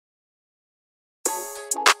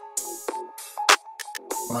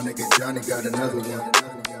My nigga Johnny got another one.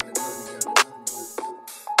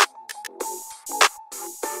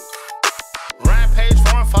 Rampage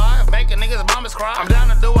 4 and 5, making niggas mamas cry. I'm down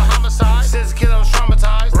to do a homicide. Since a kid I was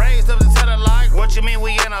traumatized. Raised up to tell a lie. What you mean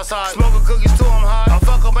we ain't outside? Smoking cookies till I'm high. I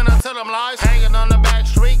fuck up and I tell them lies. Hanging on the back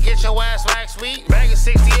street, get your ass wax sweet. Banging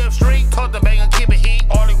 60th Street, taught the bang and keep it heat.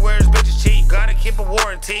 All he wears bitches cheap, gotta keep a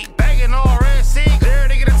warranty. Banging RSC, there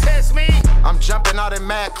they gonna test me. I'm jumping out in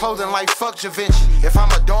mad clothing like fuck Da Vinci. If I'm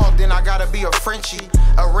a dog, then I gotta be a Frenchie.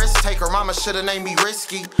 A risk taker, mama shoulda named me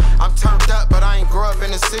Risky. I'm turned up, but I ain't grew up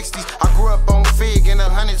in the 60s. I grew up on Fig in the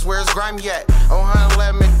hundreds, where it's grimy at. On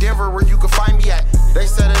 111 in Denver, where you can find me at. They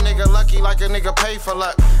said a nigga lucky like a nigga paid for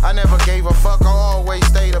luck. I never gave a fuck, I always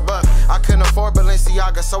stayed a buck. I couldn't afford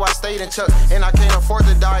Balenciaga, so I stayed in Chuck. And I can't afford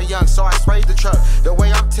to die young, so I sprayed the truck. The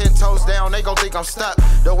way I'm 10 toes down, they gon' think I'm stuck.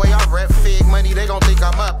 The way I rep Fig money, they gon' think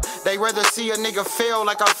I'm up. They rather see a nigga fail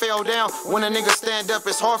like I fell down. When a nigga stand up,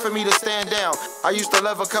 it's hard for me to stand down. I used to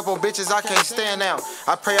love a couple bitches, I can't stand now.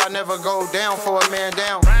 I pray I never go down for a man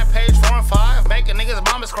down. Rampage 4 and 5, making niggas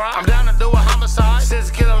mamas cry. I'm down to do a homicide. Since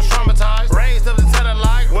a kid I was traumatized. Raised up to tell a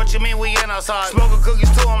lie. What you mean we ain't outside? Smoking cookies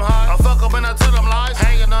till I'm high. I fuck up and I tell them lies.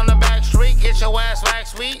 Hanging on the back street, get your ass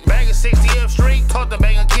wax sweet. Banging 60th Street, taught the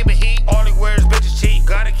bang and keep it heat. All he wears bitches cheap,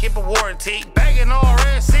 gotta keep a warranty. Banging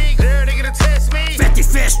RSC, there they gonna test me.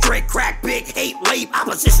 55th Street, crack, big hate, leave.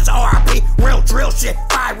 Opposition's RIP, real drill shit,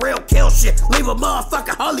 five real kill shit. Leave a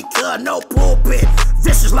motherfucker holy cut, no pulpit.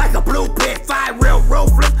 This is like a blue pit, five real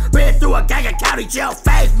ruthless. Been through a gang of county jail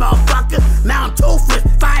phase, motherfucker. Now I'm toothless,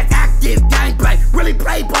 five active gangbang. Really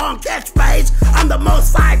play ball and catch phase. I'm the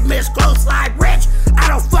most five miss, close slide rich. I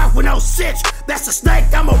don't fuck with no sitch. That's a snake,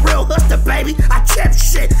 I'm a real hustler, baby. I chip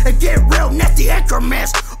shit and get real nasty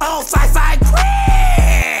increments. All 5-5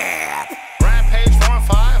 crap. Rampage 4 and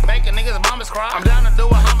 5, making niggas mamas cry. I'm down to do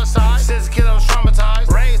a homicide. Since a kid I was traumatized.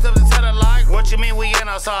 Raised up to tell a lie. What you mean we ain't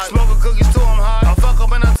outside? Smoking cookies till I'm high. I fuck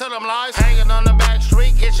up and I tell them lies. Hanging on the back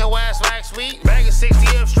street, get your ass wax sweet. Banging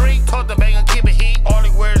 60th Street, taught the bang and keep